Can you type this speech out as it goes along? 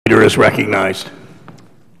Leader is recognized.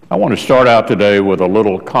 I want to start out today with a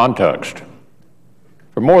little context.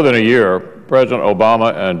 For more than a year, President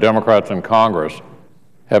Obama and Democrats in Congress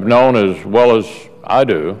have known as well as I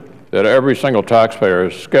do that every single taxpayer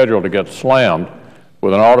is scheduled to get slammed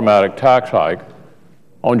with an automatic tax hike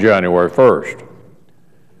on January 1st.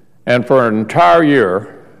 And for an entire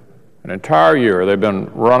year, they've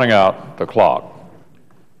been running out the clock.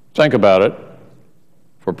 Think about it.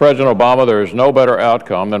 For President Obama, there is no better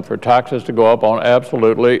outcome than for taxes to go up on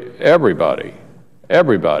absolutely everybody.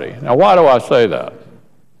 Everybody. Now, why do I say that?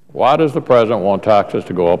 Why does the President want taxes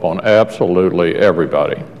to go up on absolutely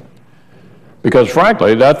everybody? Because,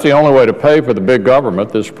 frankly, that's the only way to pay for the big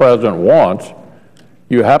government this President wants.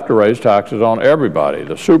 You have to raise taxes on everybody.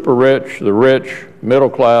 The super rich, the rich,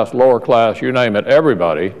 middle class, lower class, you name it,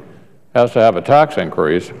 everybody has to have a tax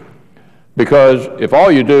increase. Because if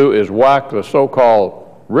all you do is whack the so-called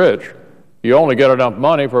rich, you only get enough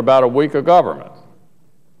money for about a week of government.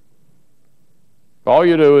 If all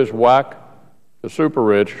you do is whack the super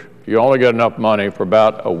rich, you only get enough money for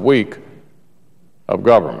about a week of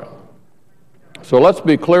government. So let's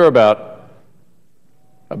be clear about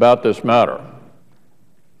this matter.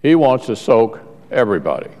 He wants to soak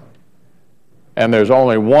everybody. And there's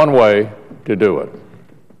only one way to do it.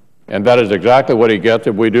 And that is exactly what he gets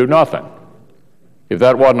if we do nothing. If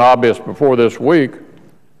that wasn't obvious before this week,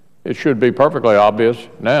 it should be perfectly obvious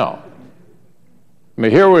now. I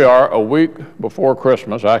mean, here we are a week before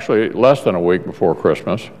Christmas, actually less than a week before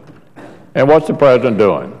Christmas, and what's the President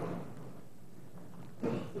doing?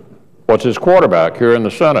 What's his quarterback here in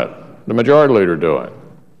the Senate, the Majority Leader, doing?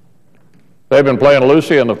 They've been playing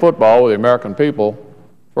Lucy in the football with the American people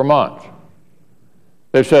for months.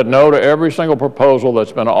 They've said no to every single proposal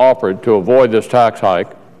that's been offered to avoid this tax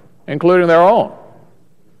hike, including their own.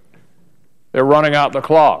 They're running out the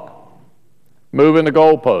clock, moving the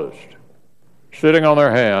goalpost, sitting on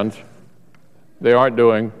their hands. They aren't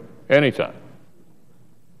doing anything.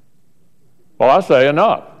 Well, I say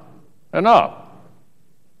enough, enough.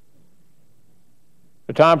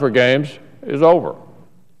 The time for games is over.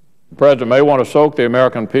 The President may want to soak the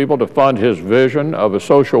American people to fund his vision of a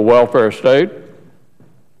social welfare state,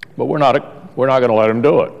 but we're not going to let him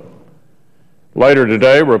do it. Later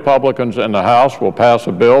today, Republicans in the House will pass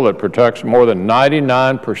a bill that protects more than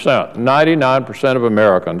 99% of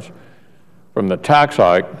Americans from the tax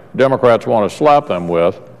hike Democrats want to slap them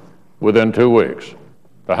with within 2 weeks.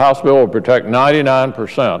 The House bill will protect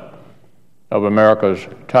 99% of America's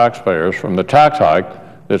taxpayers from the tax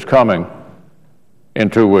hike that's coming in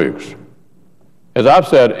 2 weeks. As I've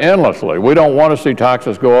said endlessly, we don't want to see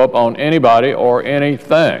taxes go up on anybody or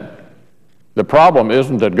anything. The problem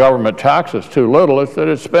isn't that government taxes too little, it's that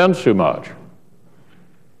it spends too much. The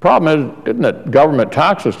problem isn't that government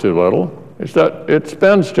taxes too little, it's that it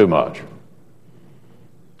spends too much.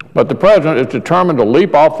 But the President is determined to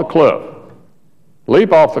leap off the cliff.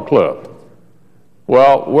 Leap off the cliff.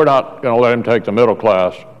 Well, we're not going to let him take the middle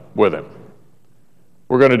class with him.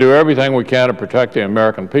 We're going to do everything we can to protect the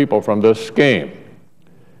American people from this scheme.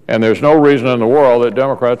 And there's no reason in the world that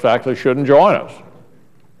Democrats actually shouldn't join us.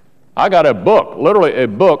 I got a book, literally a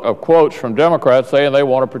book of quotes from Democrats saying they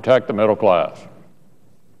want to protect the middle class.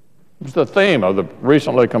 It's the theme of the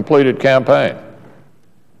recently completed campaign.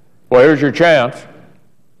 Well, here's your chance.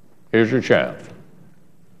 Here's your chance.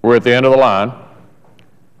 We're at the end of the line.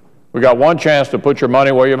 We got one chance to put your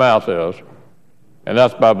money where your mouth is, and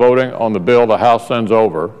that's by voting on the bill the House sends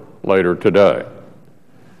over later today.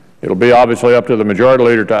 It'll be obviously up to the Majority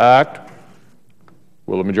Leader to act.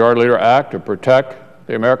 Will the Majority Leader act to protect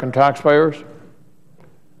the American taxpayers,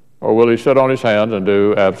 or will he sit on his hands and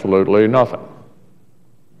do absolutely nothing?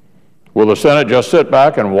 Will the Senate just sit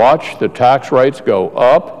back and watch the tax rates go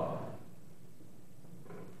up,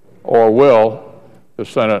 or will the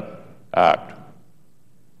Senate act?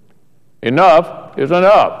 Enough is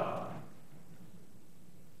enough.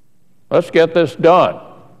 Let's get this done.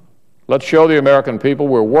 Let's show the American people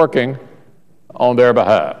we're working on their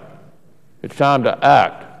behalf. It's time to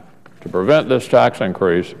act to prevent this tax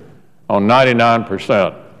increase on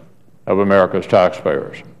 99% of America's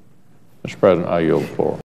taxpayers. Mr. President, I yield the floor.